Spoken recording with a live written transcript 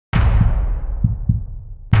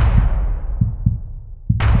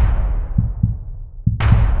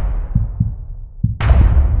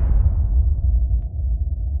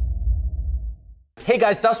Hey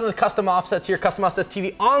guys, Dustin with Custom Offsets here, Custom Offsets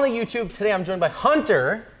TV on the YouTube. Today I'm joined by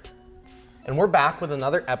Hunter, and we're back with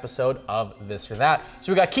another episode of This or That.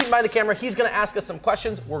 So we got Keaton by the camera. He's gonna ask us some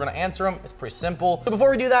questions. We're gonna answer them. It's pretty simple. So before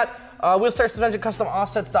we do that, Wheel Star Suspension,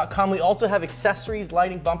 CustomOffsets.com. We also have accessories,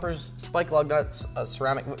 lighting, bumpers, spike lug nuts,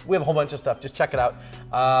 ceramic. We have a whole bunch of stuff. Just check it out.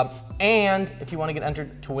 And if you want to get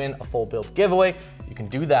entered to win a full build giveaway, you can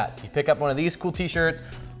do that. You pick up one of these cool t-shirts.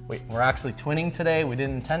 Wait, we're actually twinning today. We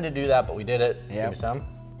didn't intend to do that, but we did it. Yep. Give me some.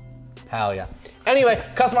 Hell yeah. Anyway,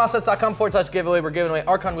 CustomOffsets.com/giveaway. We're giving away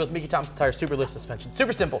Archon wheels, Mickey Thompson tires, Super Lift suspension.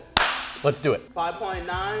 Super simple. Let's do it.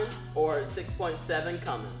 5.9 or 6.7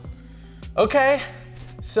 Cummins. Okay,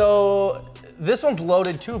 so this one's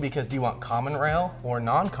loaded too because do you want common rail or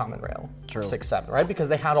non-common rail? True. 6.7, right? Because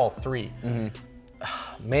they had all three.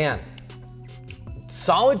 Man,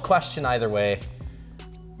 solid question either way,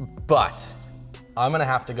 but I'm gonna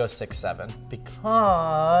have to go 6.7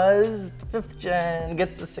 because 5th gen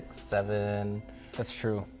gets the 6.7. That's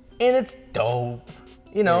true. And it's dope.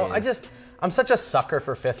 You know, I'm such a sucker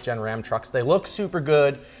for 5th gen Ram trucks. They look super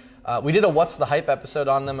good. We did a What's the Hype episode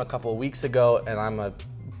on them a couple of weeks ago, and I'm a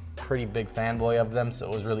pretty big fanboy of them,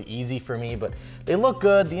 so it was really easy for me, but they look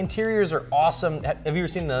good. The interiors are awesome. Have you ever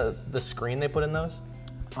seen the screen they put in those?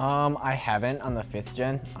 I haven't on the 5th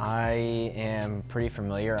gen. I am pretty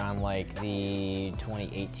familiar on like the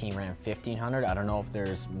 2018 Ram 1500. I don't know if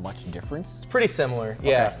there's much difference. It's pretty similar,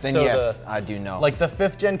 yeah. Okay, then so yes, I do know. Like the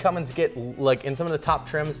 5th gen Cummins get, like in some of the top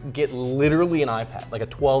trims, get literally an iPad, like a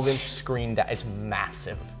 12-inch screen that it's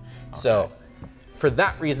massive. Okay. So for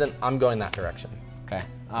that reason, I'm going that direction. Okay,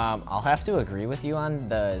 I'll have to agree with you on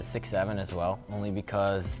the 6.7 as well, only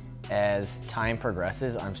because as time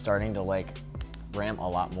progresses, I'm starting to like Ram a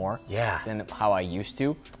lot more than how I used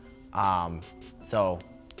to. So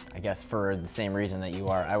I guess for the same reason that you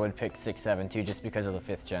are, I would pick 6.7 too, just because of the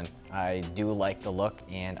 5th gen. I do like the look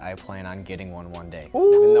and I plan on getting one day.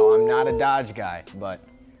 Ooh. Even though I'm not a Dodge guy, but.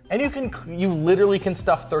 And you literally can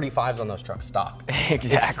stuff 35s on those trucks stock.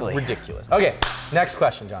 Exactly. It's ridiculous. Okay, next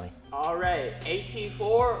question, Johnny. All right, AT4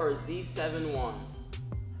 or Z71?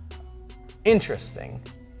 Interesting.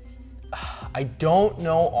 I don't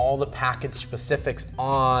know all the package specifics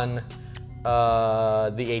on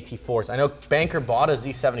the AT4s. I know Banker bought a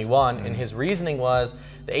Z71 and his reasoning was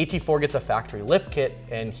the AT4 gets a factory lift kit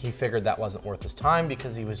and he figured that wasn't worth his time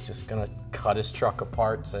because he was just gonna cut his truck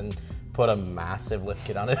apart and put a massive lift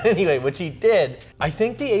kit on it anyway, which he did. I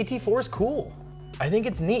think the AT4 is cool. I think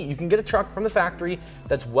it's neat. You can get a truck from the factory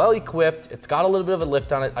that's well equipped. It's got a little bit of a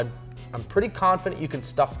lift on it. I'm pretty confident you can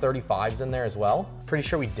stuff 35s in there as well. Pretty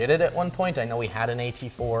sure we did it at one point. I know we had an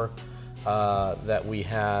AT4 that we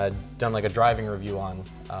had done like a driving review on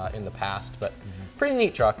in the past, but pretty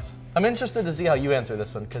neat trucks. I'm interested to see how you answer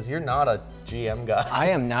this one because you're not a GM guy. I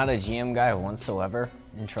am not a GM guy whatsoever,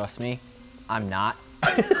 and trust me, I'm not.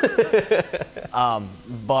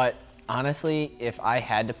 But honestly, if I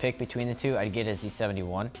had to pick between the two, I'd get a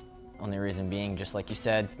Z71. Only reason being, just like you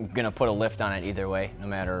said, I'm gonna put a lift on it either way, no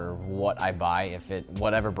matter what I buy.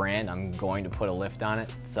 Whatever brand, I'm going to put a lift on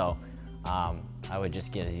it. So I would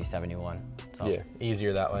just get a Z71. So. Yeah,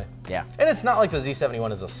 easier that way. Yeah. And it's not like the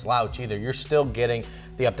Z71 is a slouch either. You're still getting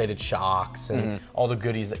the updated shocks and all the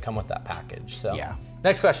goodies that come with that package. So yeah.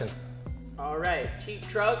 Next question. All right, cheap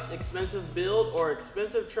trucks, expensive build, or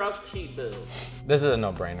expensive truck, cheap build? This is a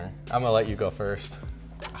no-brainer. I'm gonna let you go first.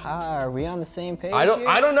 Are we on the same page? I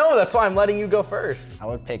don't know. That's why I'm letting you go first. I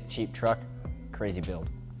would pick cheap truck, crazy build.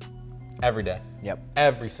 Every day. Yep.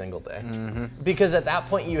 Every single day. Because at that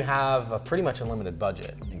point you have a pretty much unlimited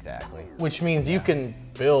budget. Exactly. Which means you can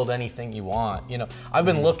build anything you want. You know, I've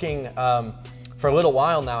been looking for a little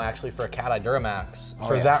while now actually for a Cat-Eye Duramax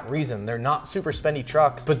for that reason. They're not super spendy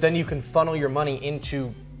trucks, but then you can funnel your money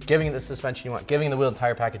into giving it the suspension you want, giving the wheel and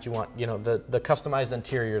tire package you want, you know, the customized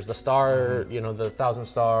interiors, the star, you know, the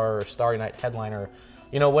 1,000-star or Starry Night headliner,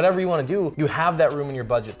 you know, whatever you want to do, you have that room in your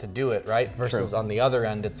budget to do it, right? Versus on the other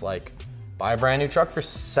end, it's like, buy a brand new truck for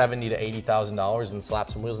 $70,000 to $80,000 and slap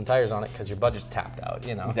some wheels and tires on it because your budget's tapped out,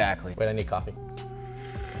 you know? Exactly. Wait, I need coffee.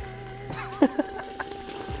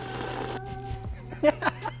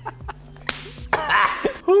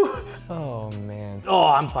 Oh man. Oh,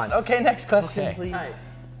 I'm fine. Okay, next question, please. Nice.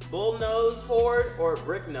 Bull nose Ford or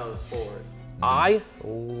brick nose Ford? I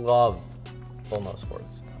love bull nose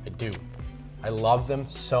Fords. I do. I love them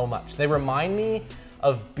so much. They remind me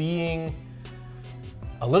of being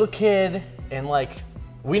a little kid and like,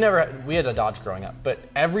 we had a Dodge growing up, but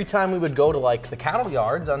every time we would go to like the cattle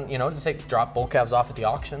yards on, you know, to drop bull calves off at the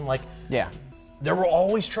auction, like, there were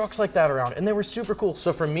always trucks like that around and they were super cool.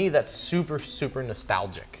 So for me, that's super, super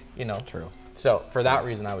nostalgic, you know? True. So for that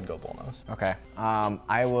reason, I would go bullnose. Okay.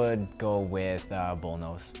 I would go with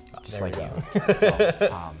bullnose, just there like you you. go.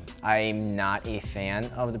 So, I'm not a fan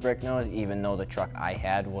of the brick nose, even though the truck I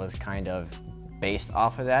had was kind of based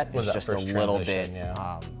off of that. Was it's that just a first little bit transition,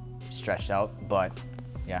 yeah. stretched out, but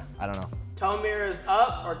yeah, I don't know. Toe mirrors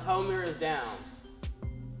up or toe mirrors down?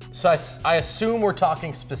 So I assume we're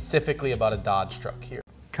talking specifically about a Dodge truck here.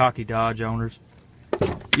 Cocky Dodge owners.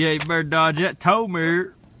 Yeah, you better dodge that toe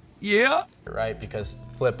mirror. Yeah. Right, because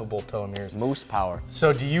flippable tow mirrors. Moose power.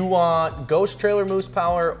 So do you want ghost trailer moose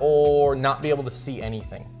power or not be able to see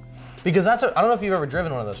anything? Because I don't know if you've ever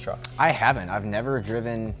driven one of those trucks. I haven't. I've never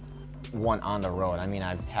driven one on the road. I mean,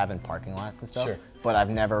 I have in parking lots and stuff, Sure. but I've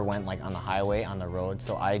never went like on the highway on the road,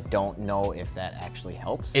 so I don't know if that actually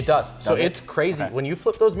helps. It does. So it? it's crazy. Okay. When you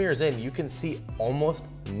flip those mirrors in, you can see almost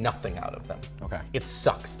nothing out of them. Okay. It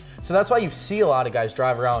sucks. So that's why you see a lot of guys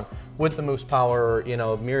drive around with the moose power, you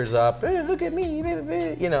know, mirrors up, hey, look at me,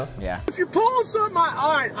 you know. Yeah. If you're pulling something,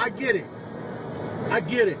 all right, I get it. I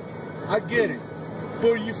get it. I get it.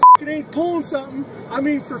 But you fucking ain't pulling something, I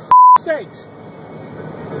mean, for sakes.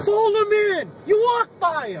 Fold them in. You walk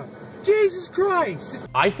by them. Jesus Christ.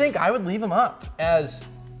 I think I would leave them up as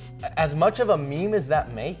much of a meme as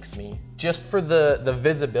that makes me. Just for the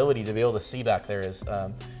visibility to be able to see back there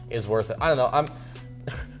is worth it. I don't know.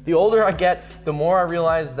 The older I get, the more I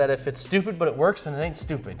realize that if it's stupid but it works, then it ain't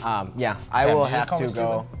stupid. Yeah, I Damn, will did you just have call to me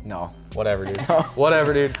go. stupid? No. Whatever, dude.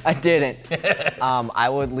 Whatever, dude. I didn't. I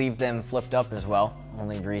would leave them flipped up as well.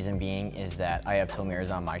 Only reason being is that I have tow mirrors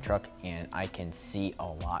on my truck and I can see a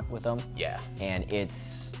lot with them. Yeah. And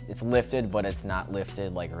it's lifted, but it's not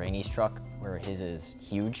lifted like Rainey's truck, where his is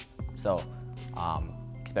huge. So,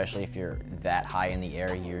 especially if you're that high in the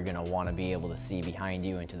air, you're gonna want to be able to see behind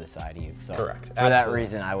you and to the side of you. So, Correct. For that Absolutely.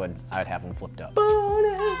 reason, I would have them flipped up.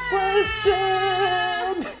 Bonus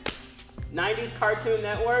question. 90s Cartoon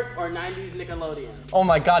Network or 90s Nickelodeon? Oh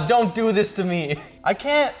my God, don't do this to me. I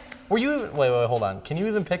can't. Were you, wait, hold on. Can you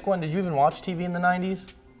even pick one? Did you even watch TV in the 90s?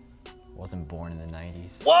 Wasn't born in the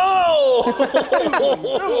 90s. Whoa!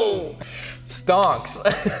 Stonks.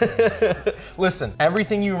 Listen,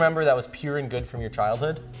 everything you remember that was pure and good from your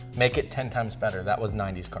childhood, make it 10 times better. That was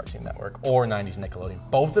 90s Cartoon Network or 90s Nickelodeon.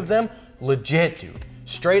 Both of them, legit, dude.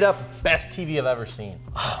 Straight up best TV I've ever seen.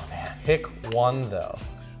 Oh man, pick one though.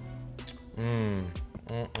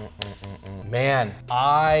 Man,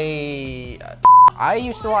 I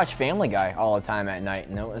used to watch Family Guy all the time at night,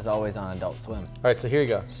 and it was always on Adult Swim. all right, so here you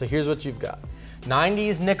go. So here's what you've got.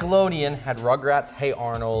 90s Nickelodeon had Rugrats, Hey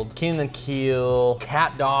Arnold, Keenan and Kel,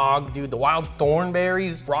 Cat Dog, dude, the Wild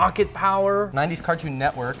Thornberries, Rocket Power. 90s Cartoon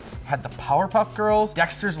Network had the Powerpuff Girls,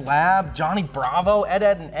 Dexter's Lab, Johnny Bravo, Ed,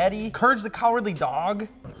 Ed and Eddie, Courage the Cowardly Dog.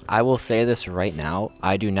 I will say this right now,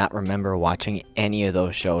 I do not remember watching any of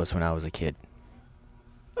those shows when I was a kid.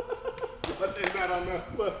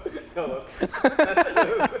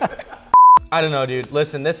 I don't know, dude.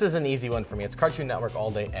 Listen, this is an easy one for me. It's Cartoon Network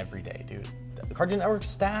all day, every day, dude. The Cartoon Network's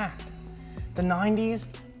stacked. The 90s,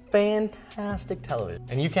 fantastic television.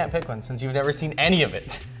 And you can't pick one since you've never seen any of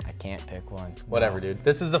it. I can't pick one. Whatever, dude.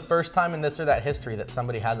 This is the first time in this or that history that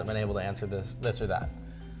somebody hasn't been able to answer this or that.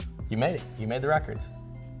 You made it. You made the records.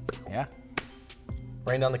 Yeah.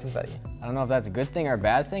 Rain down the confetti. I don't know if that's a good thing or a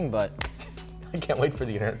bad thing, but I can't wait for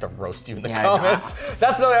the internet to roast you in the Yeah, comments.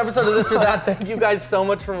 That's another episode of This or That. Thank you guys so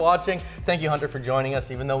much for watching. Thank you, Hunter, for joining us,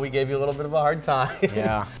 even though we gave you a little bit of a hard time.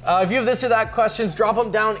 Yeah. If you have this or that questions, drop them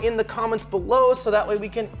down in the comments below so that way we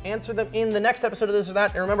can answer them in the next episode of This or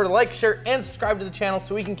That. And remember to like, share, and subscribe to the channel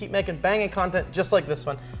so we can keep making banging content just like this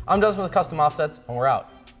one. I'm Dustin with Custom Offsets, and we're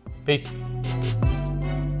out. Peace.